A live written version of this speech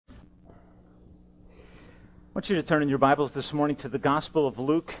I want you to turn in your Bibles this morning to the Gospel of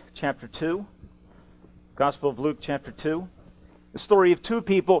Luke, chapter 2. Gospel of Luke, chapter 2. The story of two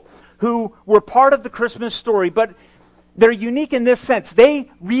people who were part of the Christmas story, but they're unique in this sense.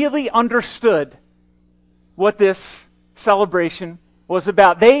 They really understood what this celebration was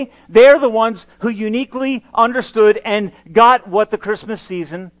about. They're the ones who uniquely understood and got what the Christmas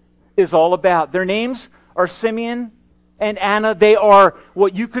season is all about. Their names are Simeon and Anna. They are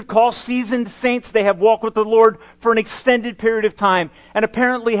what you could call seasoned saints. They have walked with the Lord for an extended period of time and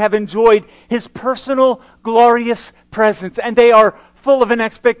apparently have enjoyed His personal, glorious presence. And they are full of an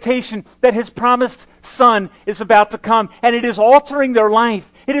expectation that His promised Son is about to come. And it is altering their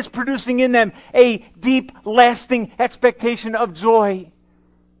life. It is producing in them a deep, lasting expectation of joy.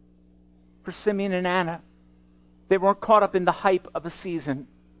 For Simeon and Anna, they weren't caught up in the hype of a season.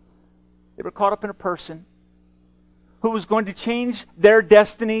 They were caught up in a person who was going to change their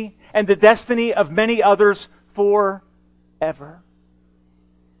destiny and the destiny of many others forever.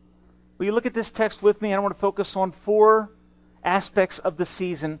 Will you look at this text with me? I want to focus on four aspects of the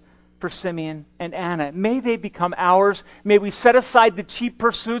season for Simeon and Anna. May they become ours. May we set aside the cheap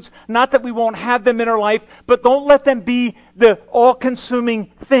pursuits. Not that we won't have them in our life, but don't let them be the all-consuming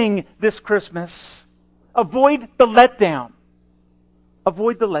thing this Christmas. Avoid the letdown.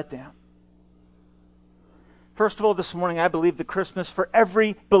 Avoid the letdown. First of all, this morning, I believe that Christmas for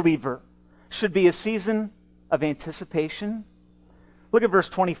every believer should be a season of anticipation. Look at verse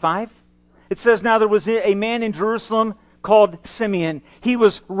 25. It says, "Now there was a man in Jerusalem called Simeon. He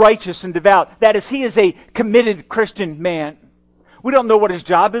was righteous and devout." That is, he is a committed Christian man. We don't know what his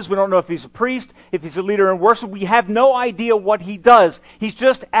job is. We don't know if he's a priest, if he's a leader in worship. We have no idea what he does. He's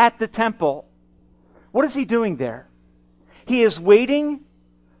just at the temple. What is he doing there? He is waiting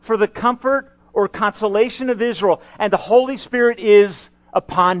for the comfort or consolation of Israel, and the Holy Spirit is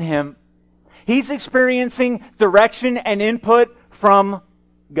upon him. He's experiencing direction and input from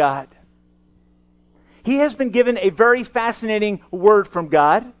God. He has been given a very fascinating word from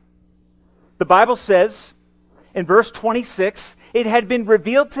God. The Bible says in verse 26, it had been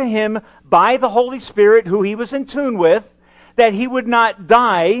revealed to him by the Holy Spirit, who he was in tune with, that he would not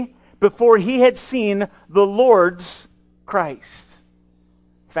die before he had seen the Lord's Christ.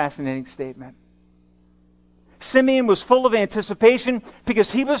 Fascinating statement. Simeon was full of anticipation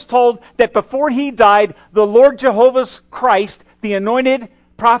because he was told that before he died, the Lord Jehovah's Christ, the anointed,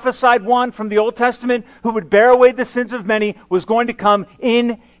 prophesied one from the Old Testament who would bear away the sins of many, was going to come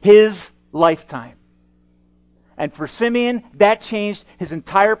in his lifetime. And for Simeon, that changed his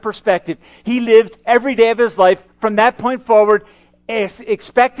entire perspective. He lived every day of his life from that point forward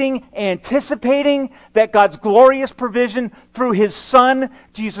expecting, anticipating that God's glorious provision through His Son,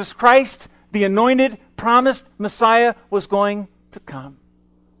 Jesus Christ, the anointed, promised Messiah, was going to come.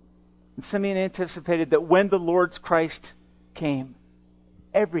 And Simeon anticipated that when the Lord's Christ came,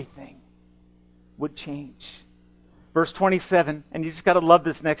 everything would change. Verse 27, and you just got to love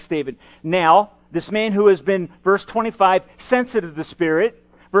this next statement. Now, this man who has been, verse 25, sensitive to the Spirit,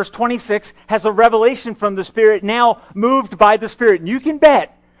 verse 26, has a revelation from the Spirit, now moved by the Spirit. And you can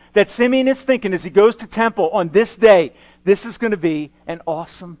bet that Simeon is thinking as he goes to temple on this day, this is going to be an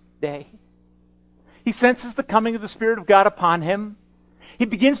awesome day. He senses the coming of the Spirit of God upon him. He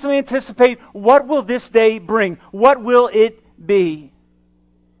begins to anticipate, what will this day bring? What will it be?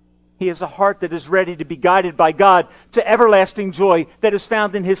 He has a heart that is ready to be guided by God to everlasting joy that is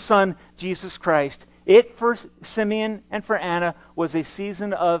found in His Son, Jesus Christ. It, for Simeon and for Anna, was a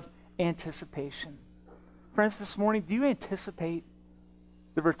season of anticipation. Friends, this morning, do you anticipate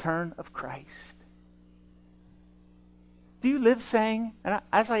the return of Christ? Do you live saying, and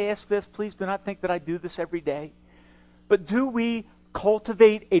as I ask this, please do not think that I do this every day, but do we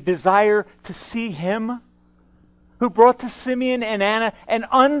cultivate a desire to see Him who brought to Simeon and Anna an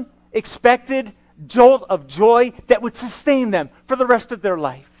unexpected jolt of joy that would sustain them for the rest of their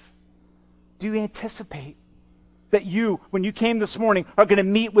life? Do you anticipate that you, when you came this morning, are going to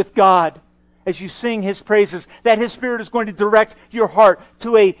meet with God as you sing His praises, that His Spirit is going to direct your heart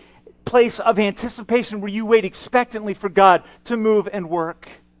to a place of anticipation where you wait expectantly for God to move and work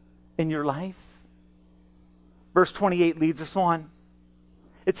in your life? Verse 28 leads us on.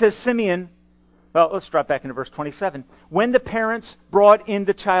 It says, Simeon, well, let's drop back into verse 27. When the parents brought in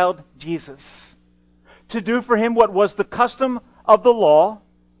the child Jesus to do for him what was the custom of the law,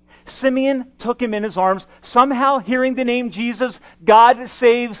 Simeon took him in his arms. Somehow, hearing the name Jesus, God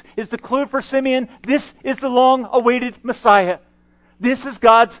saves, is the clue for Simeon. This is the long-awaited Messiah. This is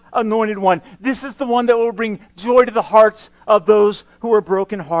God's anointed one. This is the one that will bring joy to the hearts of those who are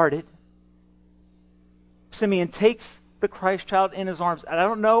brokenhearted. Simeon takes the Christ child in his arms, and I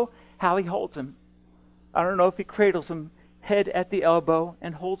don't know how he holds him. I don't know if he cradles him head at the elbow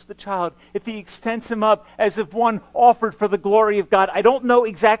and holds the child, if he extends him up as if one offered for the glory of God. I don't know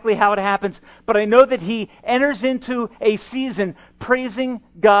exactly how it happens, but I know that he enters into a season praising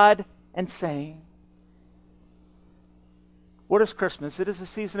God and saying, what is Christmas? It is a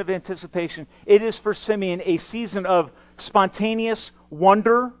season of anticipation. It is for Simeon a season of spontaneous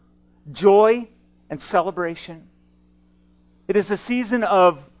wonder, joy, and celebration. It is a season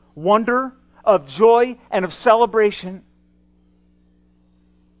of wonder, of joy, and of celebration.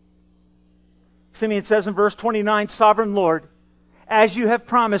 Simeon says in verse 29, Sovereign Lord, as you have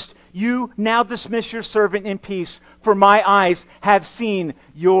promised, you now dismiss your servant in peace, for my eyes have seen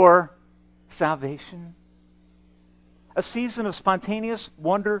your salvation. A season of spontaneous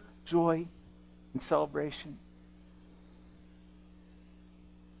wonder, joy, and celebration.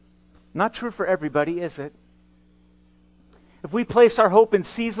 Not true for everybody, is it? If we place our hope in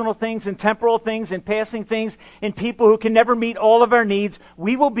seasonal things, in temporal things, in passing things, in people who can never meet all of our needs,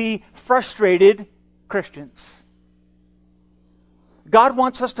 we will be frustrated Christians. God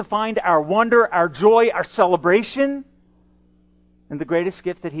wants us to find our wonder, our joy, our celebration in the greatest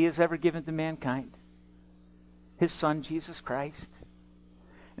gift that He has ever given to mankind, His Son, Jesus Christ.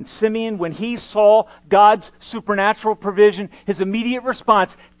 And Simeon, when he saw God's supernatural provision, his immediate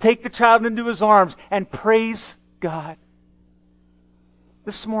response, take the child into his arms and praise God.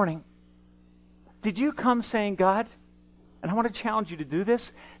 This morning, did you come saying, God, and I want to challenge you to do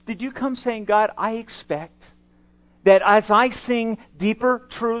this, did you come saying, God, I expect that as I sing deeper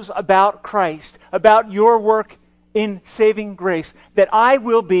truths about Christ, about your work in saving grace, that I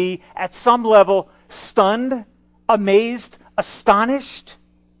will be at some level stunned, amazed, astonished,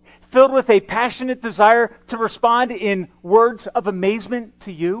 filled with a passionate desire to respond in words of amazement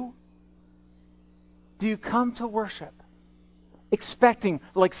to you? Do you come to worship expecting,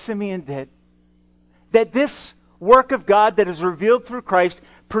 like Simeon did, that this work of God that is revealed through Christ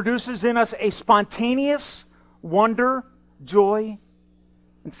produces in us a spontaneous wonder, joy,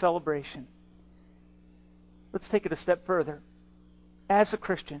 and celebration? Let's take it a step further. As a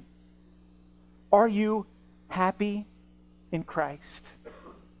Christian, are you happy in Christ?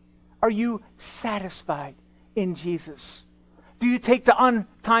 Are you satisfied in Jesus? Do you take time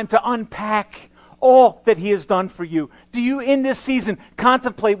to unpack all that He has done for you? Do you in this season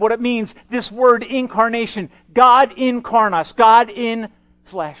contemplate what it means, this word incarnation, God incarnate, God in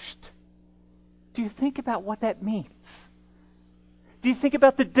fleshed? Do you think about what that means? Do you think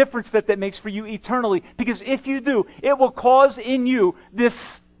about the difference that makes for you eternally? Because if you do, it will cause in you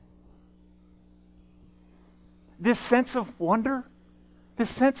this sense of wonder, this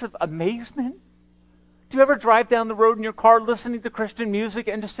sense of amazement. Do you ever drive down the road in your car listening to Christian music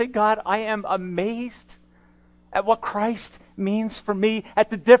and just say, God, I am amazed at what Christ means for me, at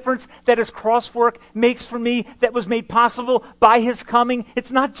the difference that His cross work makes for me, that was made possible by His coming?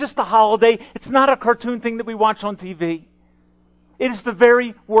 It's not just a holiday. It's not a cartoon thing that we watch on TV. It is the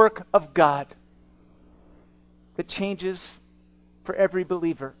very work of God that changes for every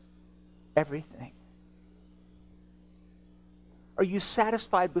believer everything. Are you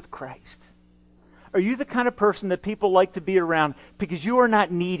satisfied with Christ? Are you the kind of person that people like to be around because you are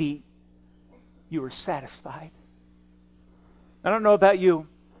not needy, you are satisfied? I don't know about you.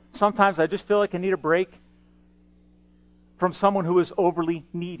 Sometimes I just feel like I need a break from someone who is overly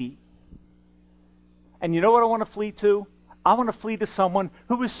needy. And you know what I want to flee to? I want to flee to someone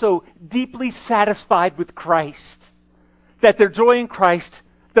who is so deeply satisfied with Christ that their joy in Christ,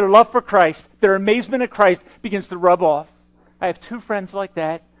 their love for Christ, their amazement at Christ begins to rub off. I have two friends like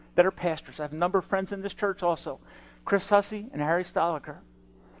that are pastors. I have a number of friends in this church also. Chris Hussey and Harry Stoliker.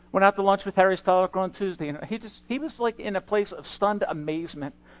 Went out to lunch with Harry Stoliker on Tuesday, and he was like in a place of stunned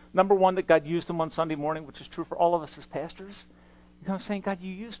amazement. Number one, that God used him on Sunday morning, which is true for all of us as pastors. I'm saying, God,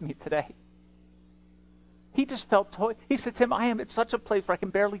 you used me today. He just felt he said, Tim, I am at such a place where I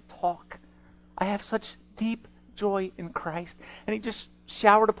can barely talk. I have such deep joy in Christ. And he just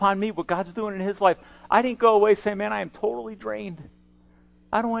showered upon me what God's doing in his life. I didn't go away saying, man, I am totally drained.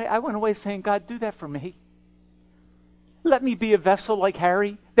 I went away saying, God, do that for me. Let me be a vessel like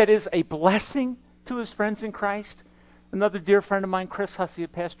Harry that is a blessing to his friends in Christ. Another dear friend of mine, Chris Hussey, a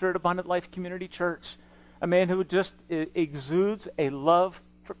pastor at Abundant Life Community Church, a man who just exudes a love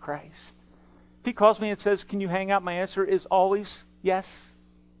for Christ. If he calls me and says, can you hang out? My answer is always yes,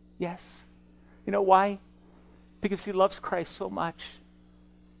 yes. You know why? Because he loves Christ so much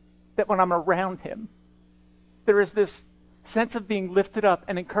that when I'm around him, there is this sense of being lifted up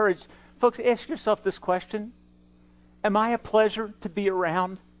and encouraged. Folks, ask yourself this question. Am I a pleasure to be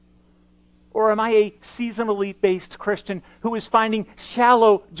around? Or am I a seasonally based Christian who is finding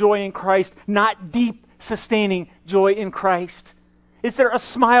shallow joy in Christ, not deep life-sustaining joy in Christ? Is there a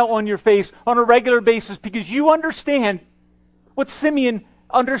smile on your face on a regular basis because you understand what Simeon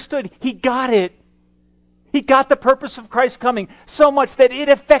understood? He got it. He got the purpose of Christ coming so much that it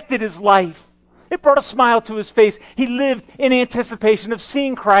affected his life. It brought a smile to his face. He lived in anticipation of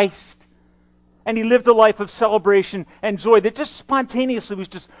seeing Christ. And he lived a life of celebration and joy that just spontaneously was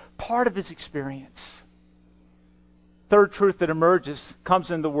just part of his experience. Third truth that emerges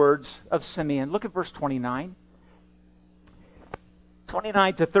comes in the words of Simeon. Look at verse 29.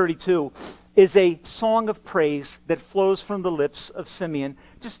 29 to 32 is a song of praise that flows from the lips of Simeon.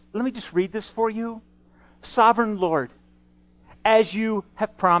 Let me just read this for you. Sovereign Lord, as you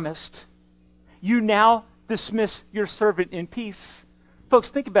have promised, you now dismiss your servant in peace. Folks,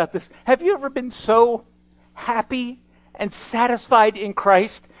 think about this. Have you ever been so happy and satisfied in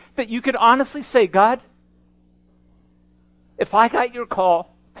Christ that you could honestly say, God, if I got your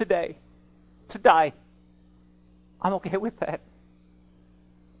call today to die, I'm okay with that.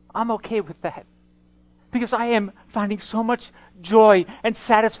 I'm okay with that. Because I am finding so much joy and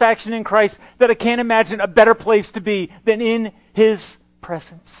satisfaction in Christ that I can't imagine a better place to be than in His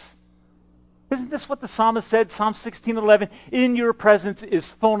presence. Isn't this what the psalmist said? Psalm 16:11, in your presence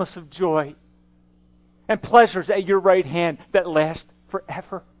is fullness of joy and pleasures at your right hand that last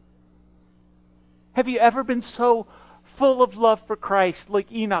forever. Have you ever been so full of love for Christ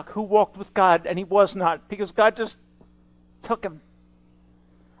like Enoch, who walked with God and he was not because God just took him?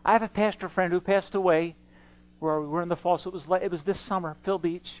 I have a pastor friend who passed away where we were in the fall, so it was this summer, Phil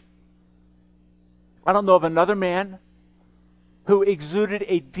Beach. I don't know of another man who exuded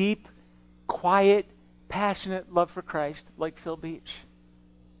a deep, quiet, passionate love for Christ like Phil Beach.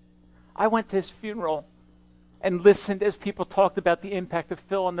 I went to his funeral and listened as people talked about the impact of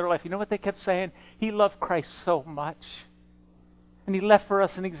Phil on their life. You know what they kept saying? He loved Christ so much. And he left for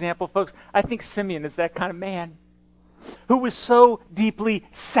us an example, folks. I think Simeon is that kind of man who was so deeply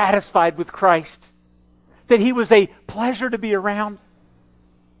satisfied with Christ that he was a pleasure to be around.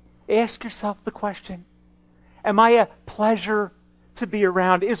 Ask yourself the question, am I a pleasure to be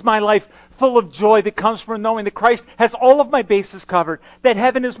around? Is my life full of joy that comes from knowing that Christ has all of my bases covered, that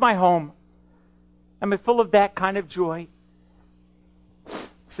heaven is my home? Am I full of that kind of joy?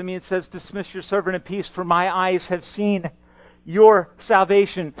 Simeon says, dismiss your servant in peace, for my eyes have seen your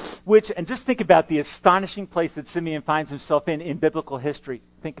salvation, which, and just think about the astonishing place that Simeon finds himself in biblical history.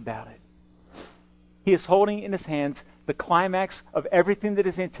 Think about it. He is holding in his hands the climax of everything that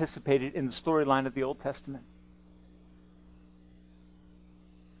is anticipated in the storyline of the Old Testament.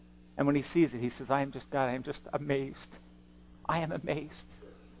 And when he sees it, he says, I am just amazed. I am amazed.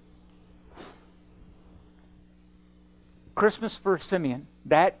 Christmas for Simeon,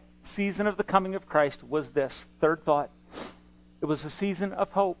 that season of the coming of Christ, was this. Third thought. It was a season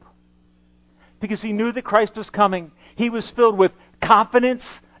of hope. Because he knew that Christ was coming. He was filled with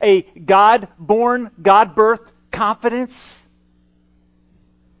confidence, a God-born, God-birthed confidence.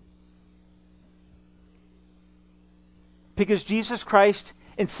 Because Jesus Christ,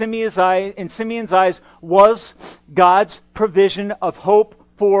 in Simeon's eyes, was God's provision of hope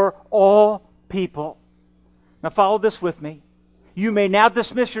for all people. Now follow this with me. You may now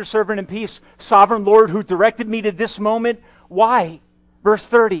dismiss your servant in peace, sovereign Lord, who directed me to this moment. Why? Verse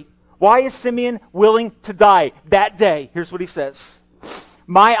 30. Why is Simeon willing to die that day? Here's what he says.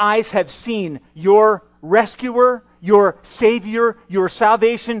 My eyes have seen your rescuer, your savior, your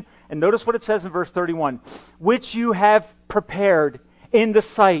salvation. And notice what it says in verse 31. Which you have prepared in the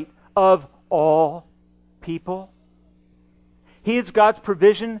sight of all people. He is God's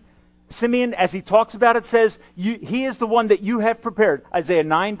provision. Simeon, as he talks about it, says, he is the one that you have prepared. Isaiah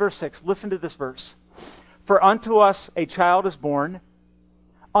 9, verse 6. Listen to this verse. For unto us a child is born,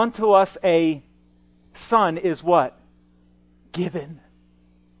 unto us a son is what? Given.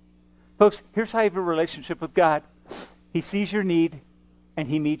 Folks, here's how you have a relationship with God. He sees your need, and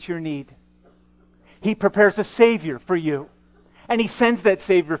He meets your need. He prepares a Savior for you, and He sends that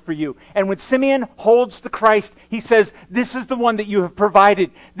Savior for you. And when Simeon holds the Christ, he says, this is the one that you have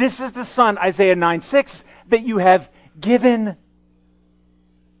provided. This is the Son, Isaiah 9:6, that you have given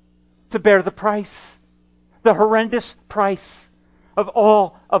to bear the price, the horrendous price of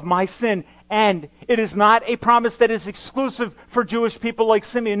all of my sin. And it is not a promise that is exclusive for Jewish people like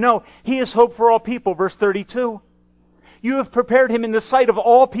Simeon. No, He is hope for all people. Verse 32. You have prepared Him in the sight of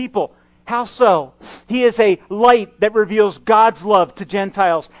all people. How so? He is a light that reveals God's love to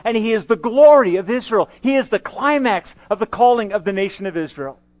Gentiles, and He is the glory of Israel. He is the climax of the calling of the nation of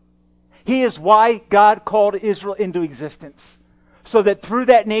Israel. He is why God called Israel into existence, so that through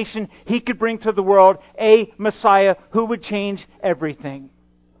that nation He could bring to the world a Messiah who would change everything.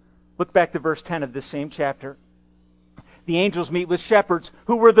 Look back to verse 10 of this same chapter. The angels meet with shepherds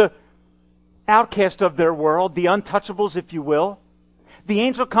who were the outcast of their world, the untouchables, if you will. The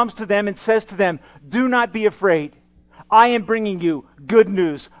angel comes to them and says to them, "Do not be afraid. I am bringing you good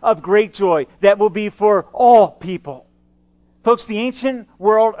news of great joy that will be for all people." Folks, the ancient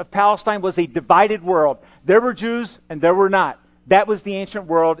world of Palestine was a divided world. There were Jews and there were not. That was the ancient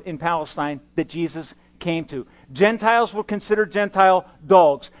world in Palestine that Jesus came to. Gentiles were considered Gentile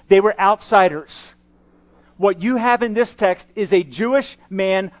dogs. They were outsiders. What you have in this text is a Jewish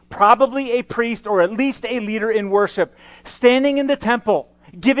man, probably a priest or at least a leader in worship, standing in the temple,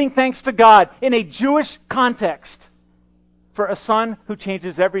 giving thanks to God in a Jewish context for a son who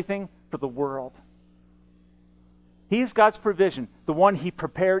changes everything for the world. He is God's provision, the one He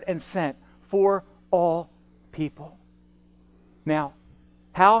prepared and sent for all people. Now,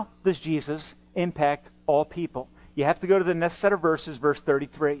 how does Jesus impact all people? You have to go to the next set of verses, verse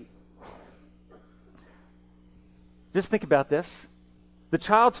 33. Just think about this. The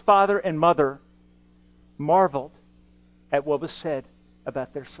child's father and mother marveled at what was said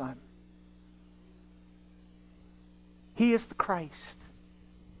about their son. He is the Christ.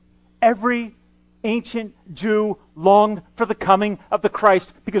 Every ancient Jew longed for the coming of the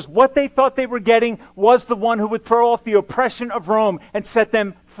Christ because what they thought they were getting was the one who would throw off the oppression of Rome and set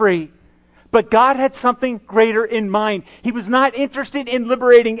them free. But God had something greater in mind. He was not interested in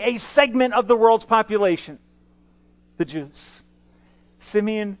liberating a segment of the world's population, the Jews.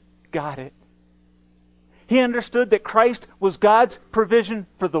 Simeon got it. He understood that Christ was God's provision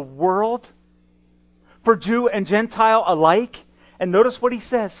for the world, for Jew and Gentile alike. And notice what he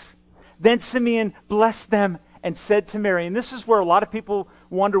says. Then Simeon blessed them and said to Mary, and this is where a lot of people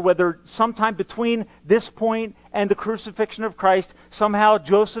wonder whether sometime between this point and the crucifixion of Christ, somehow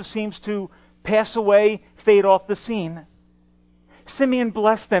Joseph seems to pass away, fade off the scene. Simeon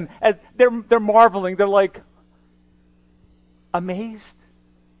blessed them. They're marveling. They're like amazed.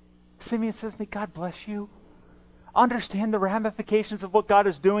 Simeon says, "May God bless you. Understand the ramifications of what God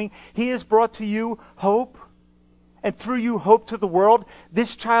is doing. He has brought to you hope, and through you hope to the world.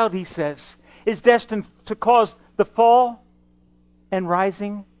 This child," he says, "is destined to cause the fall and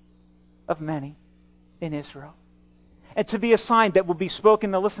rising of many in Israel, and to be a sign that will be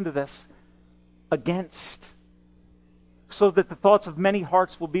spoken," now listen to this, "against, so that the thoughts of many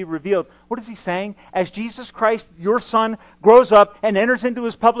hearts will be revealed." What is he saying? As Jesus Christ, your son, grows up and enters into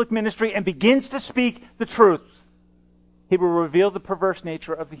his public ministry and begins to speak the truth, he will reveal the perverse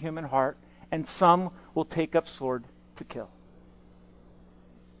nature of the human heart, and some will take up sword to kill.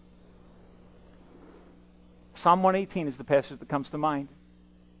 Psalm 118 is the passage that comes to mind.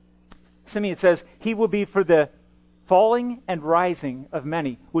 Simeon says, "He will be for the falling and rising of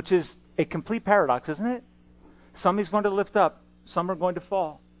many," which is a complete paradox, isn't it? Some he's going to lift up, some are going to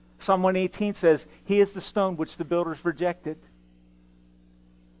fall. Psalm 118 says, "He is the stone which the builders rejected."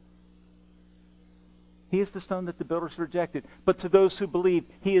 He is the stone that the builders rejected. But to those who believe,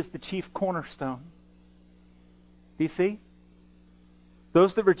 He is the chief cornerstone. Do you see?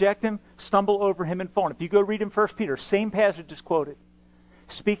 Those that reject Him stumble over Him and fall. And if you go read in 1 Peter, same passage is quoted.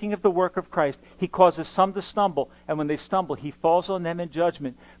 Speaking of the work of Christ, He causes some to stumble, and when they stumble, He falls on them in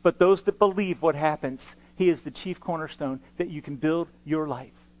judgment. But those that believe, what happens? He is the chief cornerstone that you can build your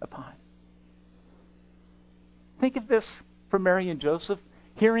life upon. Think of this for Mary and Joseph,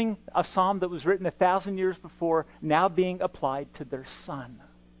 hearing a psalm that was written 1,000 years before, now being applied to their son.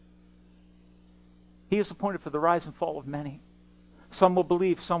 He is appointed for the rise and fall of many. Some will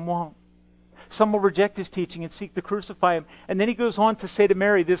believe, some won't. Some will reject His teaching and seek to crucify Him. And then He goes on to say to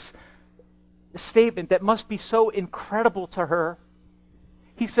Mary this statement that must be so incredible to her.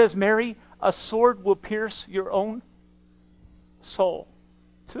 He says, "Mary, a sword will pierce your own soul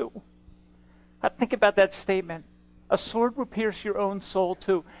too." Now think about that statement. A sword will pierce your own soul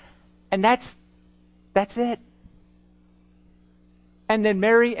too. And that's it. And then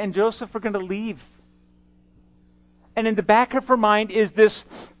Mary and Joseph are going to leave. And in the back of her mind is this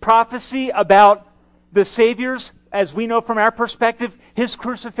prophecy about the Savior's, as we know from our perspective, His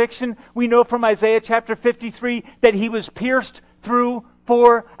crucifixion. We know from Isaiah chapter 53 that He was pierced through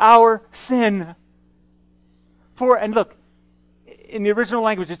for our sin. And look, in the original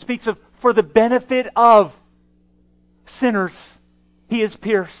language it speaks of for the benefit of sinners, He is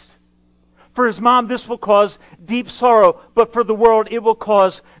pierced. For His mom, this will cause deep sorrow, but for the world, it will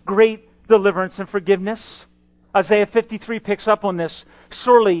cause great deliverance and forgiveness. Isaiah 53 picks up on this.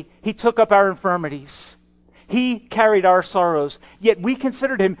 "Surely He took up our infirmities. He carried our sorrows. Yet we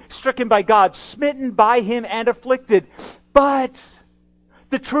considered Him stricken by God, smitten by Him and afflicted. But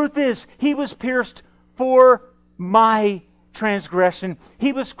the truth is, He was pierced for my transgression.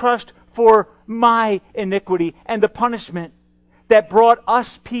 He was crushed for my iniquity, and the punishment that brought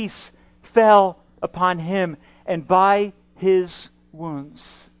us peace fell upon him, and by his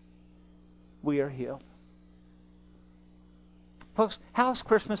wounds we are healed. Folks, how is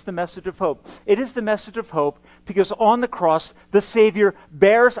Christmas the message of hope? It is the message of hope because on the cross, the Savior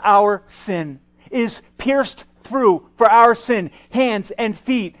bears our sin, is pierced through for our sin, hands and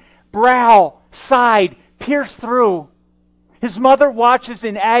feet, brow, side, pierced through. His mother watches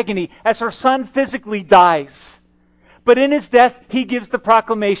in agony as her son physically dies. But in his death, he gives the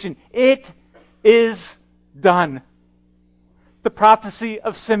proclamation, "It is done." The prophecy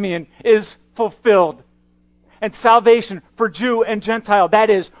of Simeon is fulfilled. And salvation for Jew and Gentile,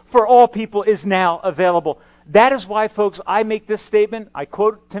 that is, for all people, is now available. That is why, folks, I make this statement. I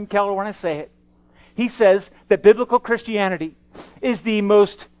quote Tim Keller when I say it. He says that biblical Christianity is the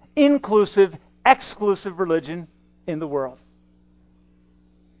most inclusive, exclusive religion in the world.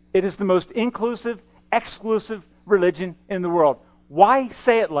 It is the most inclusive, exclusive religion in the world. Why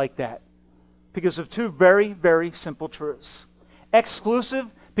say it like that? Because of two very, very simple truths. Exclusive,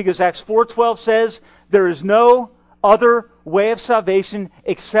 because Acts 4:12 says, there is no other way of salvation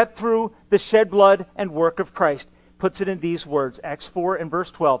except through the shed blood and work of Christ. Puts it in these words, Acts 4 and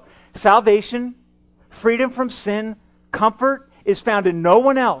verse 12. Salvation, freedom from sin, comfort is found in no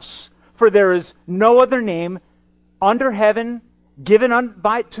one else, for there is no other name under heaven given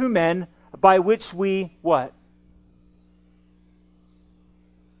to men by which we, what?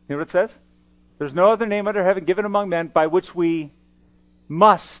 You know what it says? There's no other name under heaven given among men by which we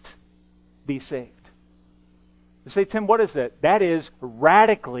must be saved. You say, Tim, what is that? That is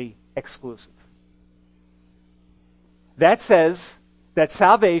radically exclusive. That says that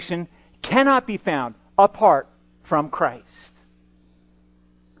salvation cannot be found apart from Christ.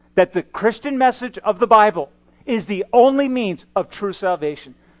 That the Christian message of the Bible is the only means of true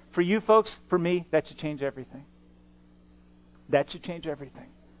salvation. For you folks, for me, that should change everything. That should change everything.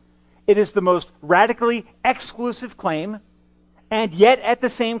 It is the most radically exclusive claim, and yet at the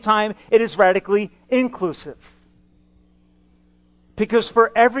same time, it is radically inclusive. Because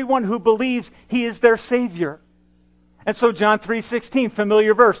for everyone who believes, he is their Savior. And so John 3:16,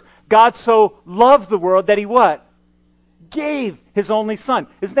 familiar verse, God so loved the world that he what? Gave his only Son.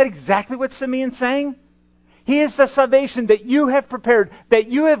 Isn't that exactly what Simeon's saying? He is the salvation that you have prepared, that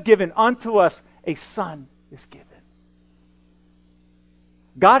you have given unto us. A Son is given.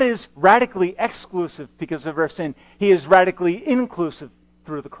 God is radically exclusive because of our sin. He is radically inclusive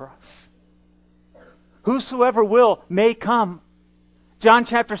through the cross. Whosoever will may come. John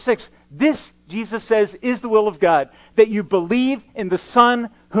chapter 6, this, Jesus says, is the will of God, that you believe in the Son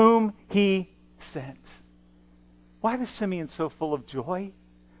whom he sent. Why was Simeon so full of joy,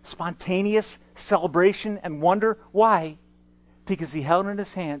 spontaneous celebration and wonder? Why? Because he held in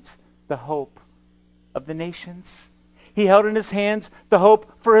his hands the hope of the nations. He held in his hands the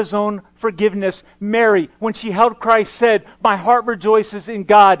hope for his own forgiveness. Mary, when she held Christ, said, "My heart rejoices in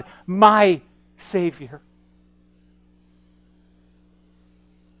God, my Savior."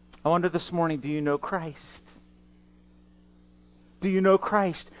 I wonder this morning, do you know Christ? Do you know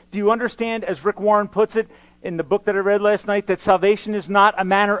Christ? Do you understand, as Rick Warren puts it in the book that I read last night, that salvation is not a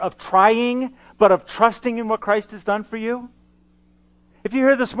matter of trying, but of trusting in what Christ has done for you? If you're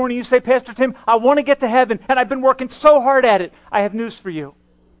here this morning, you say, Pastor Tim, I want to get to heaven, and I've been working so hard at it. I have news for you.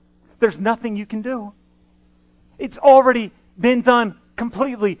 There's nothing you can do. It's already been done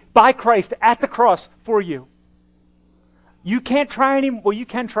completely by Christ at the cross for you. You can't try anymore. Well, you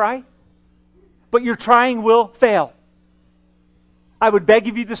can try, but your trying will fail. I would beg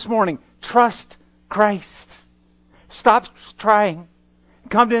of you this morning, trust Christ. Stop trying.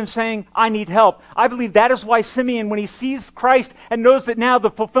 Come to him saying, I need help. I believe that is why Simeon, when he sees Christ and knows that now the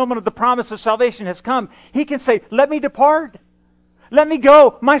fulfillment of the promise of salvation has come, he can say, let me depart. Let me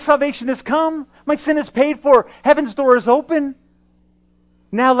go. My salvation has come. My sin is paid for. Heaven's door is open.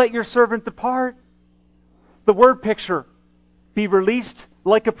 Now let your servant depart. The word picture, be released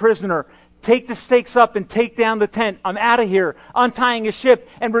like a prisoner. Take the stakes up and take down the tent. I'm out of here. Untying a ship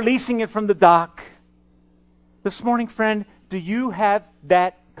and releasing it from the dock. This morning, friend, do you have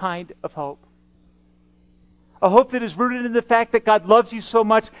that kind of hope? A hope that is rooted in the fact that God loves you so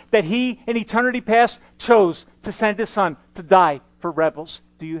much that he, in eternity past, chose to send his Son to die for rebels.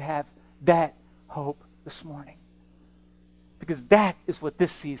 Do you have that hope this morning? Because that is what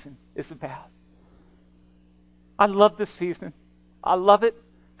this season is about. I love this season. I love it.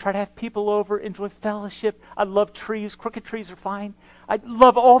 Try to have people over, enjoy fellowship. I love trees. Crooked trees are fine. I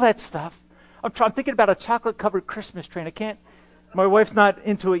love all that stuff. I'm thinking about a chocolate-covered Christmas tree. My wife's not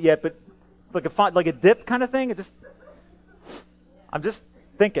into it yet, but like a dip kind of thing. I'm just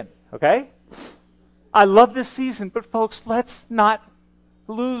thinking, okay? I love this season, but folks, let's not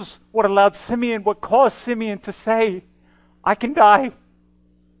lose what caused Simeon to say, I can die,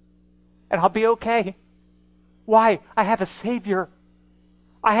 and I'll be okay. Why? I have a Savior.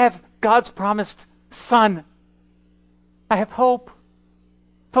 I have God's promised Son. I have hope.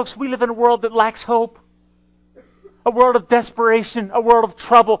 Folks, we live in a world that lacks hope. A world of desperation, a world of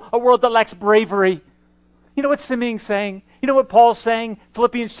trouble, a world that lacks bravery. You know what Simeon's saying? You know what Paul's saying?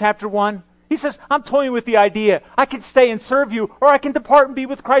 Philippians chapter 1. He says, I'm toying with the idea. I can stay and serve you, or I can depart and be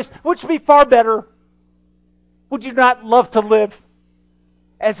with Christ, which would be far better. Would you not love to live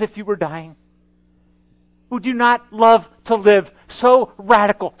as if you were dying? Would you not love to live so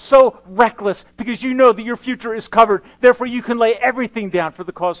radical, so reckless, because you know that your future is covered, therefore you can lay everything down for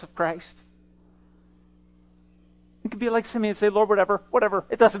the cause of Christ? You can be like Simeon and say, Lord, whatever,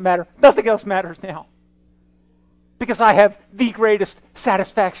 it doesn't matter. Nothing else matters now. Because I have the greatest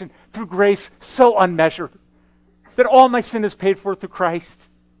satisfaction through grace so unmeasured that all my sin is paid for through Christ.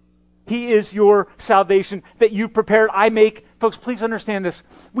 He is your salvation that you prepared. Folks, please understand this.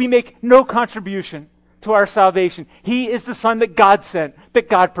 We make no contribution to our salvation. He is the Son that God sent, that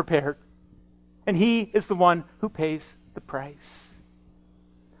God prepared. And He is the one who pays the price.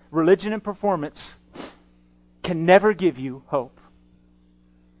 Religion and performance can never give you hope.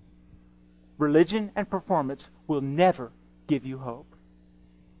 Religion and performance will never give you hope.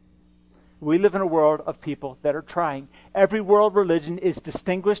 We live in a world of people that are trying. Every world religion is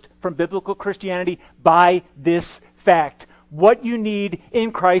distinguished from biblical Christianity by this fact. What you need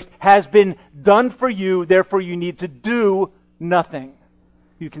in Christ has been done for you, therefore you need to do nothing.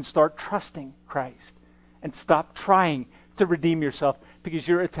 You can start trusting Christ and stop trying to redeem yourself because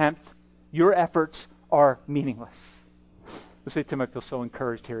your efforts are meaningless. You say, Tim, I feel so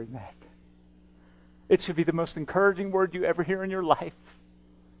encouraged hearing that. It should be the most encouraging word you ever hear in your life.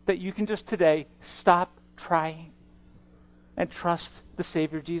 That you can just today stop trying and trust the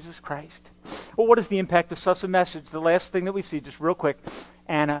Savior Jesus Christ. Well, what is the impact of such a message? The last thing that we see, just real quick,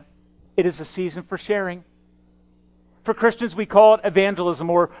 Anna, it is a season for sharing. For Christians, we call it evangelism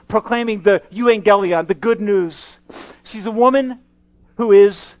or proclaiming the euangelion, the good news. She's a woman who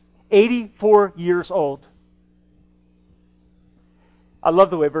is 84 years old. I love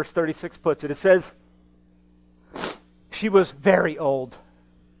the way verse 36 puts it. It says, she was very old.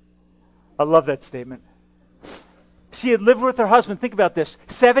 I love that statement. She had lived with her husband, think about this,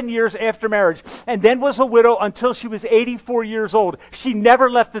 7 years after marriage, and then was a widow until she was 84 years old. She never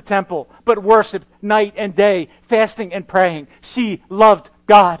left the temple, but worshiped night and day, fasting and praying. She loved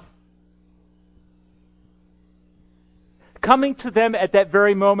God. Coming to them at that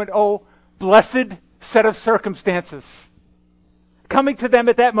very moment, oh, blessed set of circumstances. Coming to them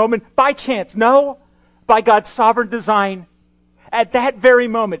at that moment by chance, no, by God's sovereign design. At that very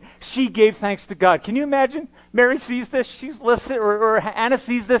moment, she gave thanks to God. Can you imagine? Mary sees this, she's listening, or Anna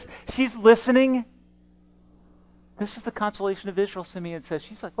sees this, she's listening. This is the consolation of Israel, Simeon says.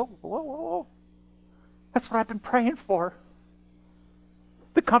 She's like, whoa. That's what I've been praying for.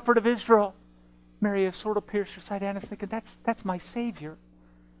 The comfort of Israel. Mary has sort of pierced her side. Anna's thinking, that's my Savior.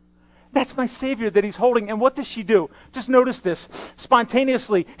 That's my Savior that He's holding. And what does she do? Just notice this.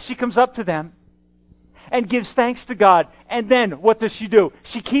 Spontaneously, she comes up to them and gives thanks to God. And then, what does she do?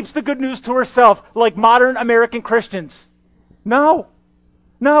 She keeps the good news to herself like modern American Christians. No.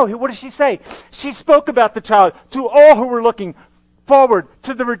 What does she say? She spoke about the child to all who were looking forward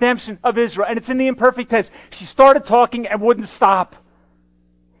to the redemption of Israel. And it's in the imperfect tense. She started talking and wouldn't stop.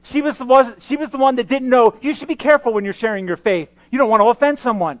 She was the one that didn't know. You should be careful when you're sharing your faith. You don't want to offend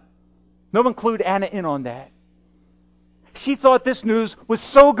someone. No one clued Anna in on that. She thought this news was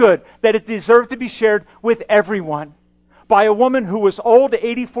so good that it deserved to be shared with everyone. By a woman who was old,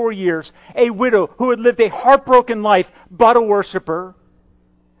 84 years, a widow who had lived a heartbroken life, but a worshiper.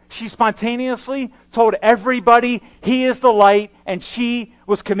 She spontaneously told everybody He is the light, and she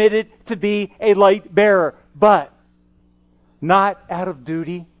was committed to be a light bearer. But not out of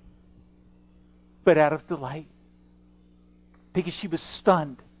duty, but out of delight. Because she was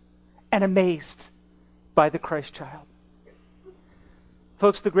stunned and amazed by the Christ child.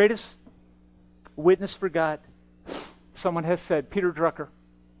 Folks, the greatest witness for God, someone has said, Peter Drucker,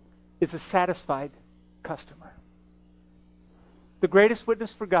 is a satisfied customer. The greatest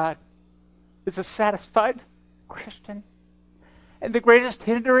witness for God is a satisfied Christian. And the greatest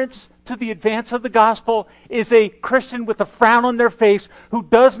hindrance to the advance of the gospel is a Christian with a frown on their face who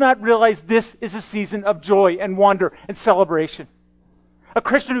does not realize this is a season of joy and wonder and celebration. A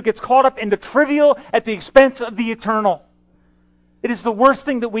Christian who gets caught up in the trivial at the expense of the eternal. It is the worst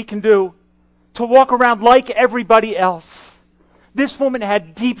thing that we can do, to walk around like everybody else, This woman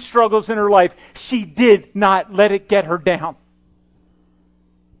had deep struggles in her life. She did not let it get her down.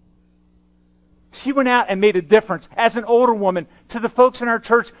 She went out and made a difference as an older woman to the folks in our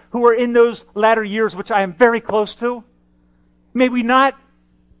church who are in those latter years, which I am very close to. May we not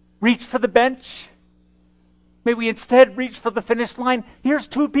reach for the bench. May we instead reach for the finish line. Here's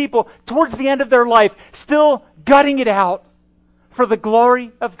two people towards the end of their life, still gutting it out for the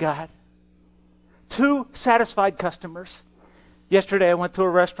glory of God. Two satisfied customers. Yesterday I went to a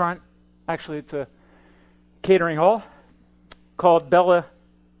restaurant, actually it's a catering hall, called Bella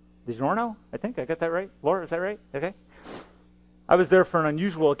DiGiorno, I think I got that right. Laura, is that right? Okay. I was there for an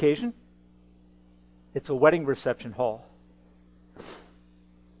unusual occasion. It's a wedding reception hall.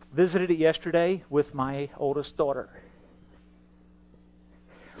 Visited it yesterday with my oldest daughter.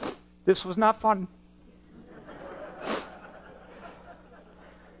 This was not fun.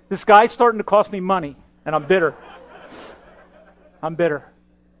 This guy's starting to cost me money, and I'm bitter. I'm bitter.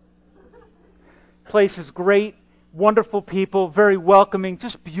 Place is great. Wonderful people, very welcoming,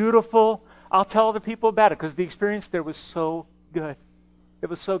 just beautiful. I'll tell other people about it because the experience there was so good. It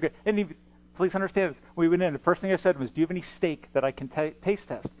was so good. And please understand this. When we went in, the first thing I said was, do you have any steak that I can taste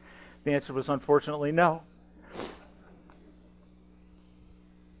test? The answer was unfortunately no.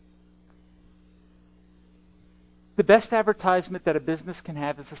 The best advertisement that a business can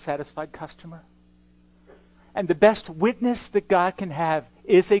have is a satisfied customer. And the best witness that God can have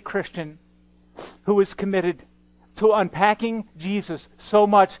is a Christian who is committed to unpacking Jesus so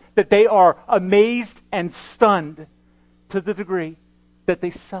much that they are amazed and stunned to the degree that they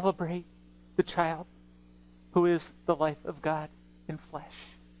celebrate the child who is the life of God in flesh.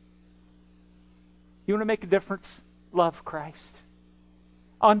 You want to make a difference? Love Christ.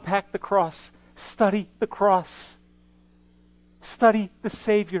 Unpack the cross. Study the cross. Study the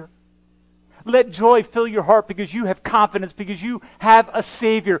Savior. Let joy fill your heart because you have confidence, because you have a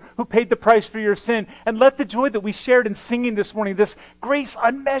Savior who paid the price for your sin. And let the joy that we shared in singing this morning, this grace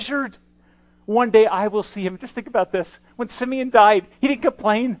unmeasured. One day I will see him. Just think about this. When Simeon died, he didn't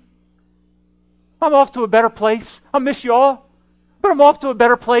complain. I'm off to a better place. I'll miss you all, but I'm off to a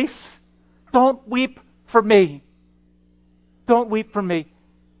better place. Don't weep for me. Don't weep for me.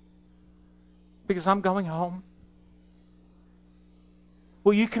 Because I'm going home.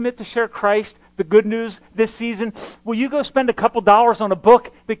 Will you commit to share Christ, the good news, this season? Will you go spend a couple dollars on a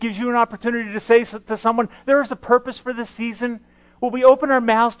book that gives you an opportunity to say to someone, there is a purpose for this season? Will we open our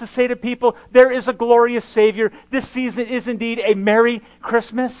mouths to say to people, there is a glorious Savior. This season is indeed a Merry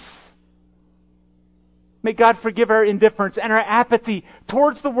Christmas. May God forgive our indifference and our apathy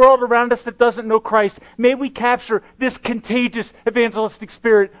towards the world around us that doesn't know Christ. May we capture this contagious evangelistic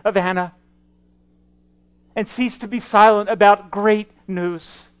spirit of Anna and cease to be silent about great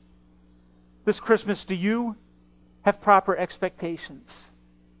news. This Christmas, do you have proper expectations?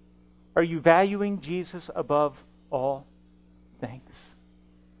 Are you valuing Jesus above all things?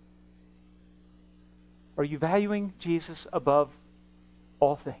 Are you valuing Jesus above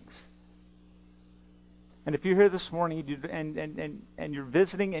all things? And if you're here this morning and you're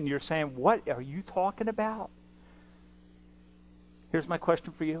visiting and you're saying, what are you talking about? Here's my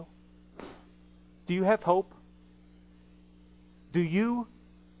question for you. Do you have hope? Do you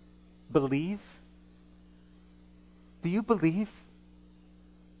believe? Do you believe?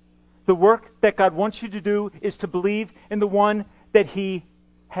 The work that God wants you to do is to believe in the one that He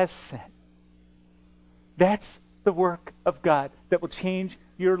has sent. That's the work of God that will change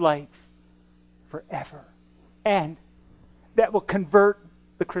your life forever. And that will convert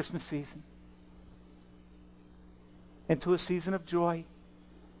the Christmas season into a season of joy.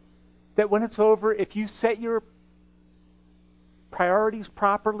 That when it's over, if you set your priorities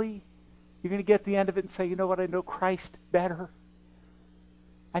properly, you're going to get to the end of it and say, you know what, I know Christ better.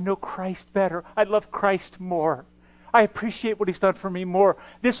 I know Christ better. I love Christ more. I appreciate what He's done for me more.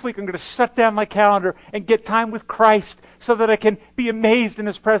 This week I'm going to shut down my calendar and get time with Christ so that I can be amazed in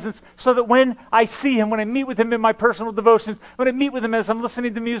His presence, so that when I see Him, when I meet with Him in my personal devotions, when I meet with Him as I'm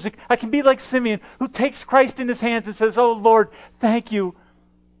listening to music, I can be like Simeon, who takes Christ in his hands and says, oh Lord, thank you.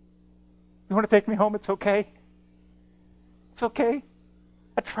 You want to take me home? It's okay. It's okay.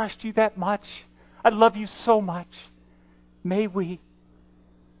 I trust you that much. I love you so much. May we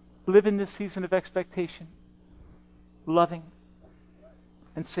live in this season of expectation, loving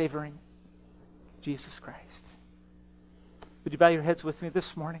and savoring Jesus Christ. Would you bow your heads with me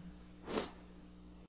this morning?